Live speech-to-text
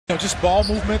Just ball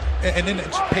movement and then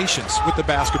patience with the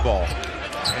basketball.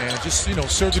 And just,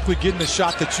 surgically getting the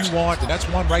shot that you want. And that's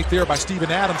one right there by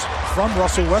Steven Adams from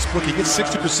Russell Westbrook. He gets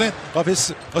 60% of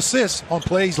his assists on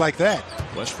plays like that.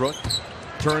 Westbrook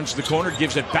turns the corner,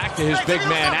 gives it back to his big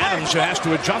man Adams, who has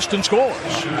to adjust and scores.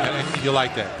 And you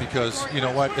like that because, you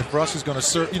know what, if Russ is going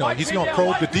to, he's going to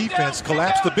probe the defense,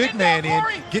 collapse the big man in,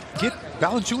 get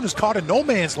Valanciunas caught in no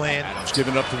man's land. Adams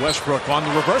giving up to Westbrook on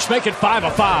the reverse, make it 5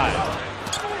 of 5.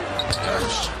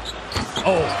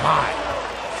 Oh my.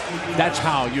 That's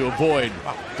how you avoid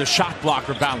the shot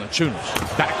blocker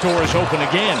Valanciunas. Back door is open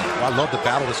again. I love the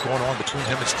battle that's going on between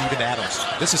him and Steven Adams.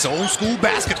 This is old school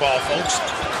basketball, folks.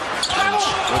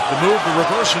 With the move to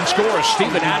reverse and scores,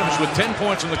 Steven Adams with 10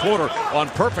 points in the quarter on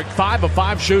perfect 5 of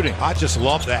 5 shooting. I just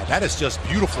love that. That is just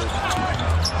beautiful.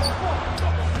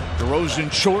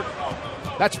 DeRozan short.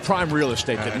 That's prime real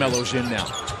estate that Melo's in now.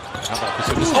 How about this?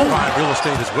 This is prime real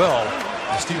estate as well.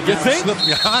 Steven Adams slipped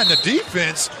behind the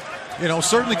defense.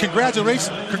 Certainly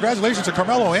congratulations to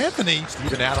Carmelo Anthony.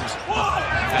 Steven Adams.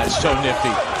 That's so nifty.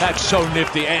 That's so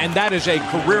nifty. And that is a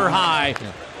career high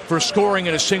for scoring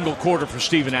in a single quarter for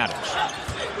Steven Adams.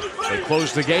 They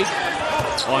close the gate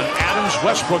on Adams.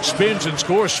 Westbrook spins and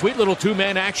scores. Sweet little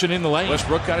two-man action in the lane.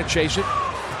 Westbrook got to chase it.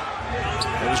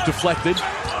 It was deflected.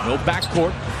 No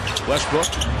backcourt. Westbrook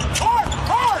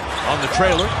on the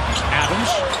trailer. Adams.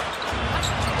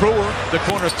 Brewer, the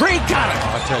corner three, got it!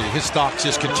 I tell you, his stock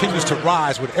just continues to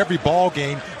rise with every ball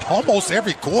game, almost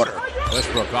every quarter.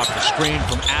 Westbrook off the screen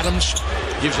from Adams,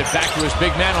 gives it back to his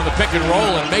big man on the pick and roll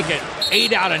and make it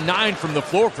 8 out of 9 from the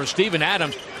floor for Steven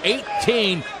Adams.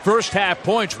 18 first half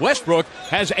points. Westbrook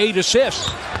has 8 assists.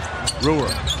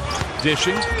 Brewer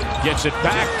dishing, gets it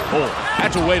back. Oh,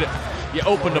 that's a way to... You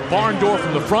open the barn door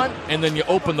from the front, and then you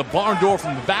open the barn door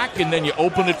from the back, and then you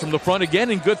open it from the front again,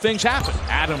 and good things happen.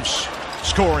 Adams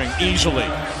scoring easily.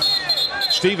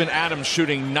 Steven Adams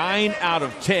shooting 9 out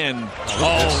of 10.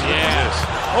 Oh, yeah.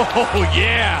 Oh,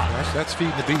 yeah. That's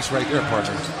feeding the beast right there,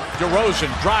 partner. DeRozan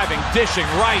driving, dishing,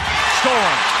 right,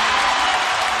 scoring.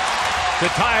 To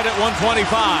tie it at 125.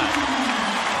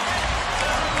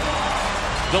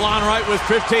 DeLon Wright with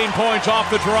 15 points off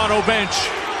the Toronto bench.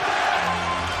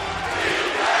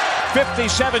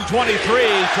 57-23,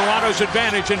 Toronto's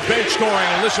advantage in bench scoring.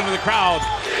 And listen to the crowd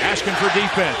asking for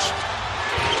defense.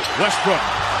 Westbrook,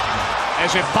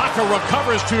 as Ibaka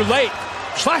recovers too late,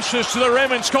 slashes to the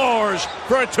rim and scores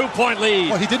for a 2-point lead.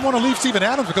 Well, he didn't want to leave Steven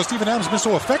Adams because Steven Adams has been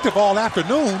so effective all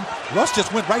afternoon. Russ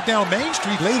just went right down Main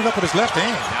Street, laid it up with his left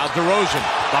hand. Now DeRozan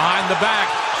behind the back,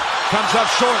 comes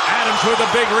up short. Adams with a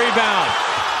big rebound.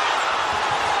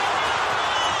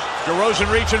 DeRozan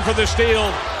reaching for the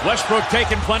steal. Westbrook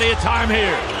taking plenty of time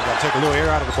here. Got to take a little air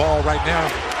out of the ball right now.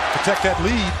 Protect that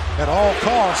lead at all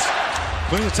costs.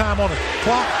 Plenty of time on the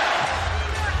clock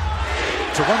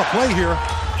to run a play here.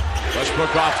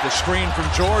 Westbrook off the screen from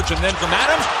George and then from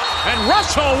Adams. And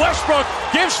Russell Westbrook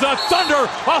gives the Thunder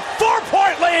a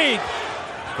 4-point lead.